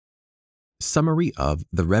Summary of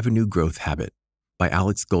The Revenue Growth Habit by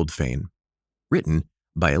Alex Goldfain. Written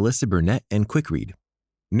by Alyssa Burnett and Quickread.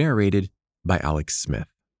 Narrated by Alex Smith.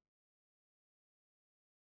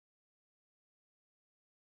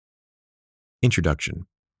 Introduction.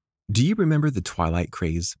 Do you remember the Twilight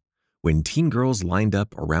craze? When teen girls lined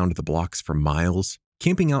up around the blocks for miles,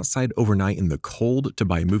 camping outside overnight in the cold to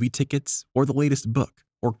buy movie tickets or the latest book,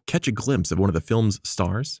 or catch a glimpse of one of the film's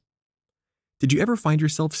stars? Did you ever find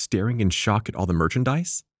yourself staring in shock at all the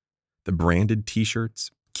merchandise? The branded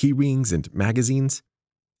t-shirts, key rings, and magazines?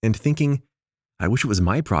 And thinking, I wish it was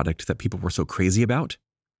my product that people were so crazy about?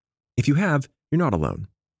 If you have, you're not alone.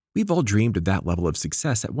 We've all dreamed of that level of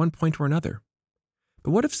success at one point or another.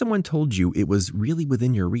 But what if someone told you it was really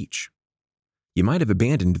within your reach? You might have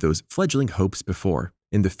abandoned those fledgling hopes before,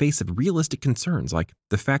 in the face of realistic concerns like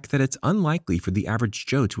the fact that it's unlikely for the average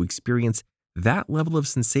Joe to experience that level of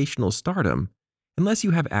sensational stardom unless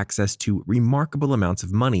you have access to remarkable amounts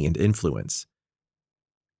of money and influence.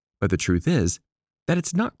 But the truth is that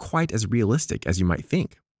it's not quite as realistic as you might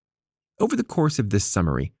think. Over the course of this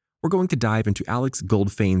summary, we're going to dive into Alex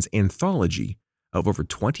Goldfain's anthology of over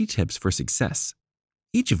 20 tips for success,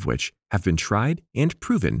 each of which have been tried and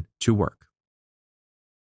proven to work.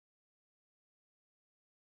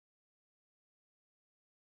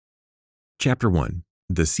 Chapter 1.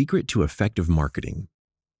 The Secret to Effective Marketing.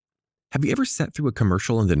 Have you ever sat through a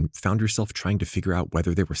commercial and then found yourself trying to figure out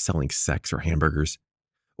whether they were selling sex or hamburgers?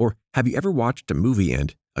 Or have you ever watched a movie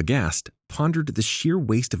and, aghast, pondered the sheer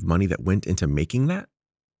waste of money that went into making that?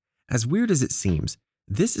 As weird as it seems,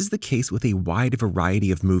 this is the case with a wide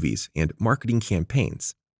variety of movies and marketing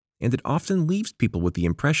campaigns, and it often leaves people with the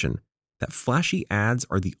impression that flashy ads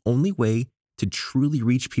are the only way to truly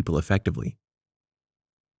reach people effectively.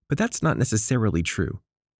 But that's not necessarily true.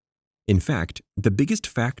 In fact, the biggest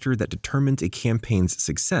factor that determines a campaign's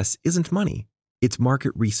success isn't money, it's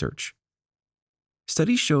market research.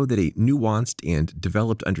 Studies show that a nuanced and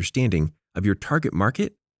developed understanding of your target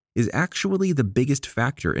market is actually the biggest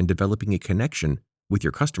factor in developing a connection with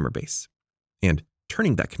your customer base and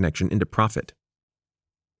turning that connection into profit.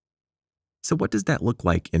 So what does that look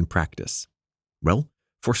like in practice? Well,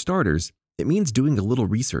 for starters, it means doing a little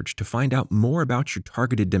research to find out more about your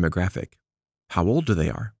targeted demographic, how old they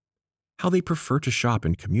are, how they prefer to shop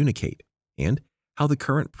and communicate, and how the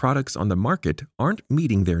current products on the market aren't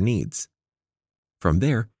meeting their needs. From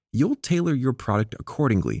there, you'll tailor your product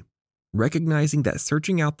accordingly, recognizing that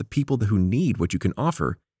searching out the people who need what you can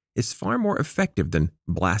offer is far more effective than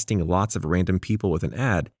blasting lots of random people with an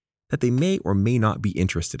ad that they may or may not be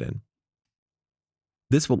interested in.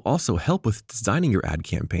 This will also help with designing your ad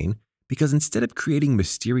campaign because instead of creating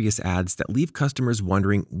mysterious ads that leave customers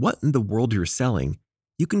wondering what in the world you're selling,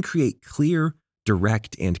 you can create clear,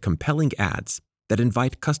 direct, and compelling ads that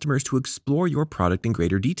invite customers to explore your product in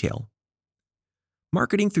greater detail.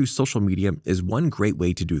 Marketing through social media is one great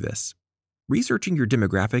way to do this. Researching your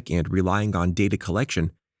demographic and relying on data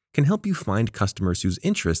collection can help you find customers whose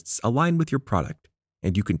interests align with your product,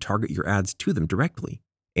 and you can target your ads to them directly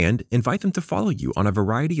and invite them to follow you on a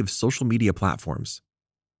variety of social media platforms.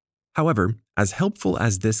 However, as helpful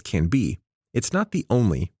as this can be, it's not the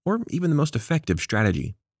only or even the most effective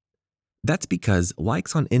strategy. That's because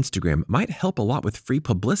likes on Instagram might help a lot with free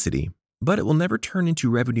publicity, but it will never turn into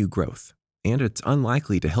revenue growth, and it's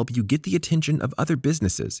unlikely to help you get the attention of other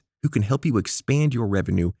businesses who can help you expand your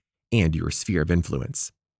revenue and your sphere of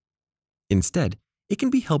influence. Instead, it can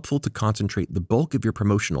be helpful to concentrate the bulk of your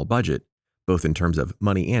promotional budget, both in terms of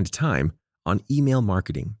money and time, on email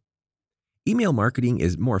marketing. Email marketing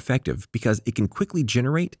is more effective because it can quickly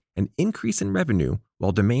generate an increase in revenue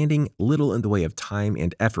while demanding little in the way of time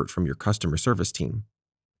and effort from your customer service team.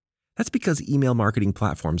 That's because email marketing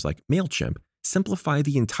platforms like MailChimp simplify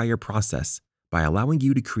the entire process by allowing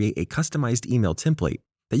you to create a customized email template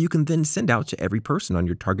that you can then send out to every person on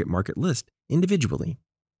your target market list individually.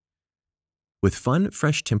 With fun,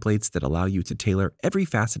 fresh templates that allow you to tailor every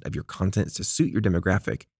facet of your content to suit your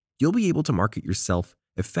demographic, you'll be able to market yourself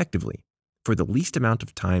effectively for the least amount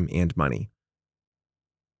of time and money.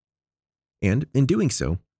 And in doing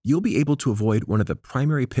so, you'll be able to avoid one of the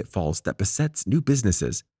primary pitfalls that besets new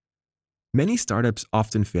businesses. Many startups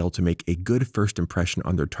often fail to make a good first impression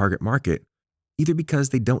on their target market, either because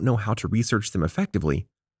they don't know how to research them effectively,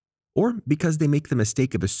 or because they make the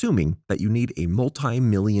mistake of assuming that you need a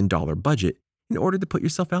multi-million-dollar budget in order to put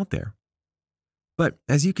yourself out there. But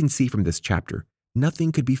as you can see from this chapter,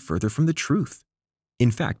 nothing could be further from the truth. In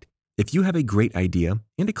fact, if you have a great idea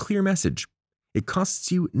and a clear message, it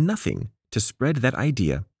costs you nothing to spread that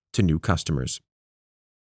idea to new customers.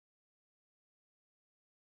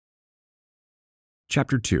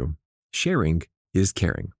 Chapter 2. Sharing is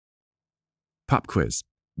caring. Pop quiz.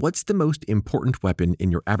 What's the most important weapon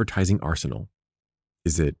in your advertising arsenal?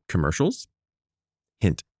 Is it commercials?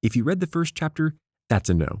 Hint, if you read the first chapter, that's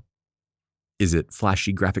a no. Is it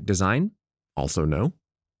flashy graphic design? Also no.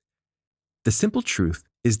 The simple truth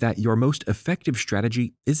is that your most effective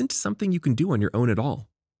strategy isn't something you can do on your own at all.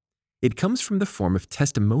 It comes from the form of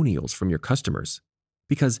testimonials from your customers,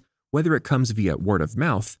 because whether it comes via word of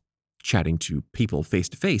mouth, chatting to people face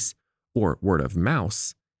to face, or word of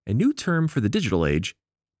mouse, a new term for the digital age,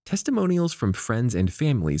 testimonials from friends and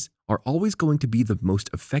families are always going to be the most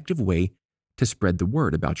effective way to spread the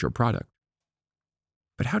word about your product.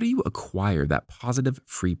 But how do you acquire that positive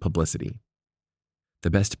free publicity?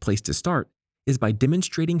 The best place to start is by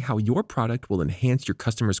demonstrating how your product will enhance your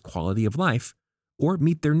customers' quality of life or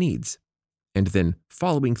meet their needs, and then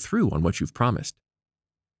following through on what you've promised.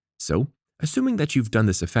 So, assuming that you've done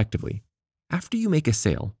this effectively, after you make a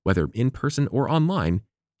sale, whether in person or online,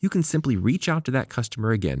 you can simply reach out to that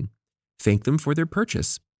customer again, thank them for their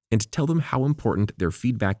purchase, and tell them how important their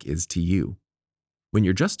feedback is to you. When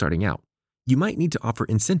you're just starting out, you might need to offer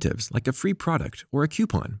incentives like a free product or a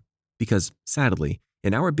coupon, because sadly,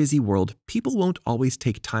 in our busy world, people won't always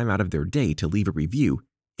take time out of their day to leave a review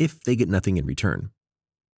if they get nothing in return.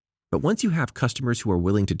 But once you have customers who are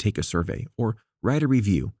willing to take a survey or write a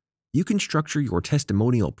review, you can structure your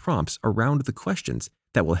testimonial prompts around the questions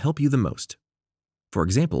that will help you the most. For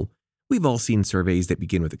example, we've all seen surveys that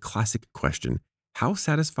begin with a classic question: how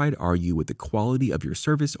satisfied are you with the quality of your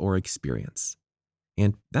service or experience?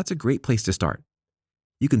 And that's a great place to start.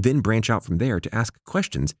 You can then branch out from there to ask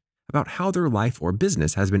questions about how their life or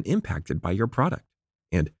business has been impacted by your product.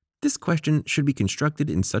 And this question should be constructed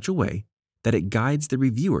in such a way that it guides the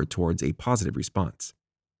reviewer towards a positive response.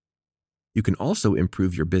 You can also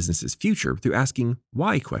improve your business's future through asking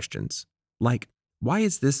why questions, like, why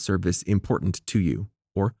is this service important to you?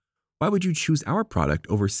 Or why would you choose our product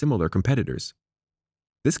over similar competitors?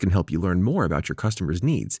 This can help you learn more about your customers'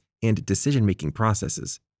 needs and decision-making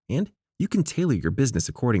processes, and you can tailor your business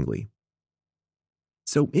accordingly.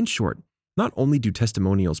 So, in short, not only do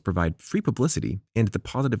testimonials provide free publicity and the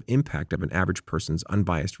positive impact of an average person's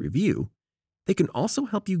unbiased review, they can also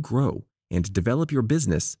help you grow and develop your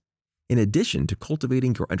business in addition to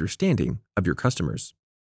cultivating your understanding of your customers.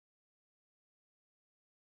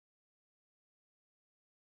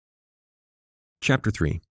 Chapter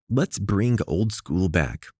 3. Let's bring old school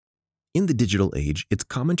back. In the digital age, it's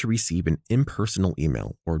common to receive an impersonal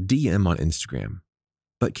email or DM on Instagram.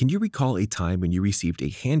 But can you recall a time when you received a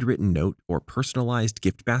handwritten note or personalized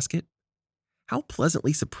gift basket? How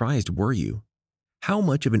pleasantly surprised were you? How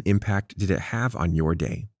much of an impact did it have on your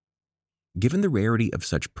day? Given the rarity of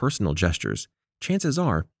such personal gestures, chances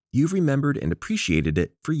are you've remembered and appreciated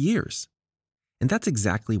it for years. And that's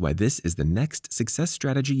exactly why this is the next success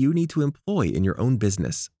strategy you need to employ in your own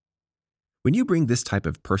business. When you bring this type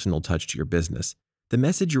of personal touch to your business, the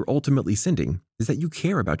message you're ultimately sending is that you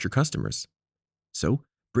care about your customers. So,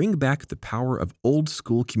 bring back the power of old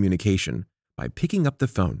school communication by picking up the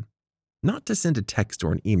phone, not to send a text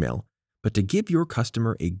or an email, but to give your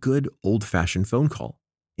customer a good old-fashioned phone call.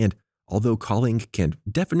 And although calling can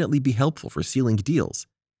definitely be helpful for sealing deals,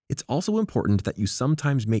 it's also important that you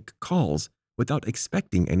sometimes make calls without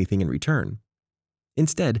expecting anything in return.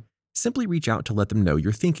 Instead, simply reach out to let them know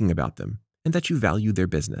you're thinking about them and that you value their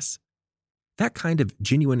business. That kind of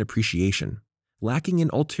genuine appreciation, lacking in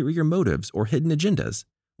ulterior motives or hidden agendas,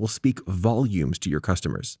 will speak volumes to your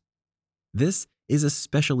customers. This is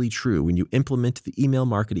especially true when you implement the email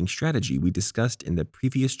marketing strategy we discussed in the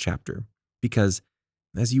previous chapter, because,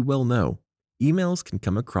 as you well know, emails can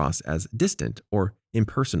come across as distant or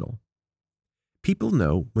impersonal. People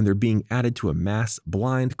know when they're being added to a mass,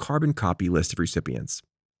 blind carbon copy list of recipients.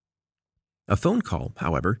 A phone call,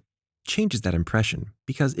 however, changes that impression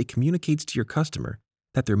because it communicates to your customer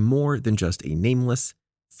that they're more than just a nameless,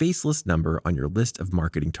 faceless number on your list of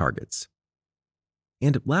marketing targets.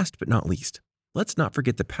 And last but not least, let's not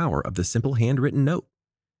forget the power of the simple handwritten note.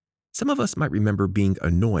 Some of us might remember being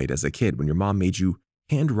annoyed as a kid when your mom made you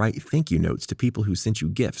handwrite thank you notes to people who sent you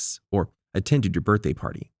gifts or attended your birthday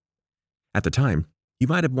party. At the time, you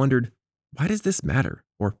might have wondered, why does this matter?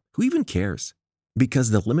 Or who even cares? Because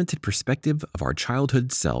the limited perspective of our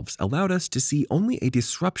childhood selves allowed us to see only a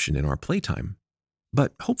disruption in our playtime.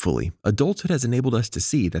 But hopefully, adulthood has enabled us to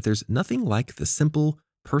see that there's nothing like the simple,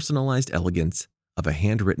 personalized elegance of a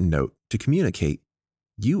handwritten note to communicate,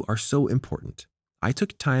 "You are so important. I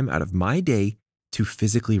took time out of my day to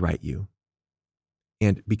physically write you."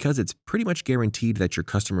 And because it's pretty much guaranteed that your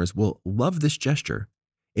customers will love this gesture,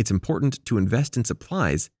 it's important to invest in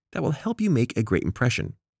supplies that will help you make a great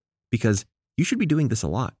impression. because you should be doing this a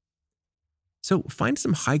lot. So find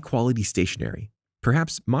some high-quality stationery,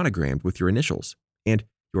 perhaps monogrammed with your initials, and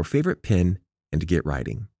your favorite pen, and get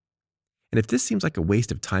writing. And if this seems like a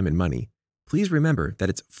waste of time and money, please remember that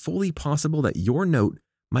it's fully possible that your note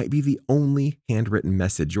might be the only handwritten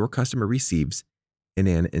message your customer receives in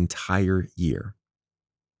an entire year.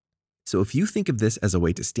 So if you think of this as a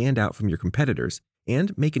way to stand out from your competitors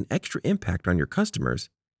and make an extra impact on your customers,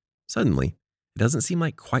 suddenly it doesn't seem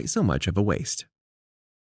like quite so much of a waste.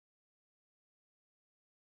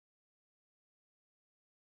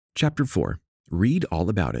 Chapter 4. Read all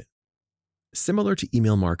about it. Similar to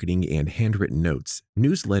email marketing and handwritten notes,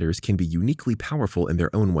 newsletters can be uniquely powerful in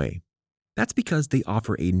their own way. That's because they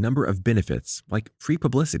offer a number of benefits, like free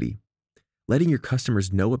publicity, letting your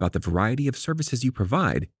customers know about the variety of services you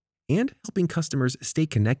provide, and helping customers stay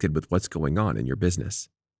connected with what's going on in your business.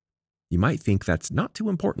 You might think that's not too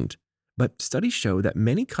important, but studies show that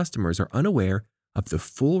many customers are unaware of the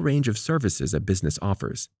full range of services a business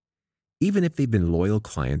offers, even if they've been loyal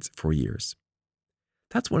clients for years.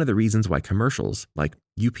 That's one of the reasons why commercials, like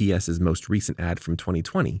UPS's most recent ad from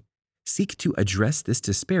 2020, seek to address this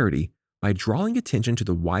disparity by drawing attention to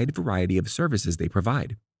the wide variety of services they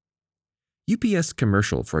provide. UPS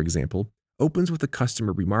commercial, for example, opens with a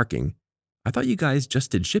customer remarking, "I thought you guys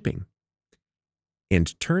just did shipping,"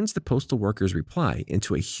 and turns the postal worker's reply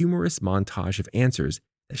into a humorous montage of answers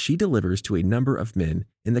that she delivers to a number of men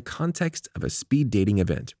in the context of a speed dating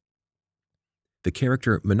event. The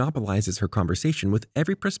character monopolizes her conversation with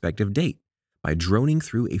every prospective date by droning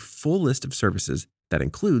through a full list of services that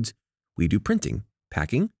includes, "We do printing,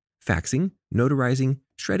 packing, faxing, notarizing,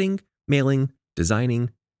 shredding, mailing, designing,"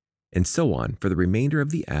 and so on for the remainder of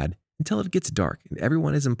the ad until it gets dark and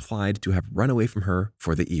everyone is implied to have run away from her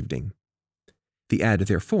for the evening. The ad,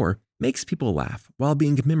 therefore, makes people laugh while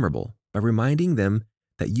being memorable by reminding them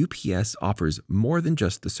that UPS offers more than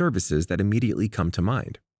just the services that immediately come to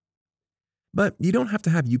mind. But you don't have to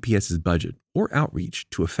have UPS's budget or outreach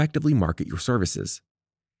to effectively market your services.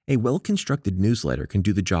 A well-constructed newsletter can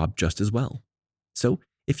do the job just as well. So,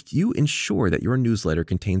 if you ensure that your newsletter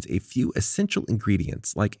contains a few essential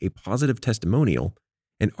ingredients like a positive testimonial,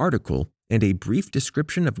 an article, and a brief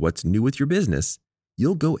description of what's new with your business,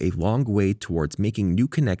 you'll go a long way towards making new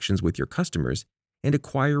connections with your customers and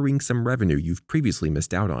acquiring some revenue you've previously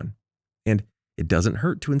missed out on. And it doesn't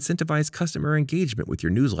hurt to incentivize customer engagement with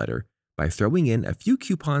your newsletter by throwing in a few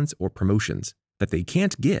coupons or promotions that they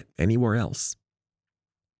can't get anywhere else.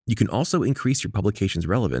 You can also increase your publication's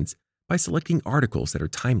relevance by selecting articles that are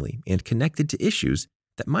timely and connected to issues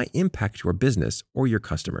that might impact your business or your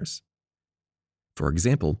customers. For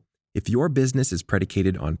example, if your business is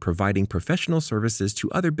predicated on providing professional services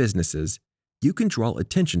to other businesses, you can draw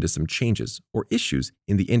attention to some changes or issues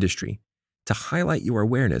in the industry to highlight your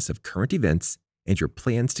awareness of current events and your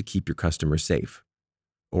plans to keep your customers safe.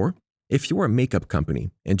 Or, if you're a makeup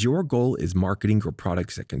company and your goal is marketing your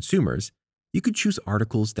products at consumers, you could choose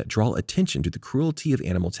articles that draw attention to the cruelty of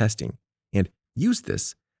animal testing and use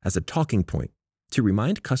this as a talking point to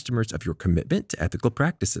remind customers of your commitment to ethical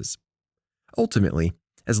practices. Ultimately,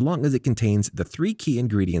 as long as it contains the 3 key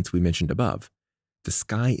ingredients we mentioned above, the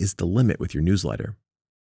sky is the limit with your newsletter.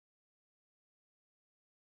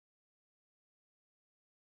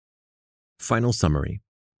 Final summary.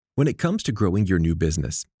 When it comes to growing your new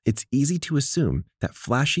business, it's easy to assume that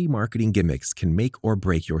flashy marketing gimmicks can make or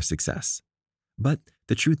break your success. But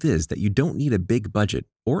the truth is that you don't need a big budget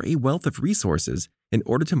or a wealth of resources in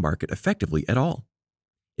order to market effectively at all.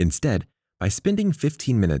 Instead, by spending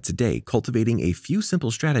 15 minutes a day cultivating a few simple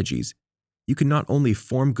strategies, you can not only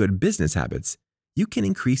form good business habits, you can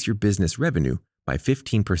increase your business revenue by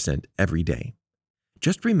 15% every day.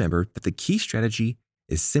 Just remember that the key strategy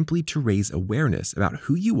is simply to raise awareness about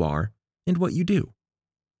who you are and what you do.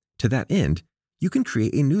 To that end, you can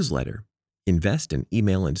create a newsletter, invest in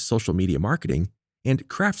email and social media marketing, and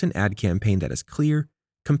craft an ad campaign that is clear,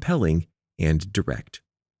 compelling, and direct.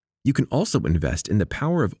 You can also invest in the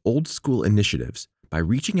power of old-school initiatives by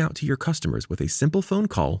reaching out to your customers with a simple phone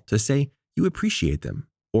call to say you appreciate them,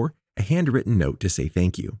 or a handwritten note to say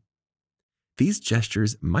thank you. These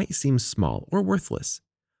gestures might seem small or worthless,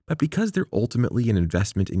 but because they're ultimately an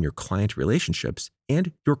investment in your client relationships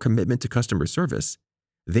and your commitment to customer service,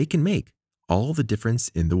 they can make all the difference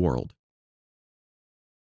in the world.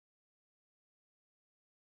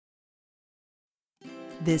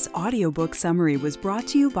 This audiobook summary was brought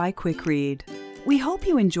to you by QuickRead. We hope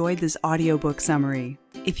you enjoyed this audiobook summary.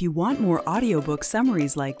 If you want more audiobook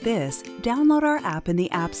summaries like this, download our app in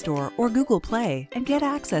the App Store or Google Play and get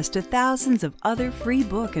access to thousands of other free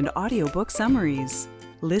book and audiobook summaries.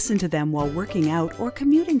 Listen to them while working out or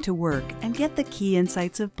commuting to work and get the key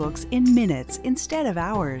insights of books in minutes instead of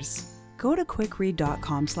hours. Go to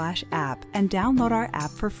quickread.com/app and download our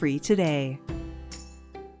app for free today.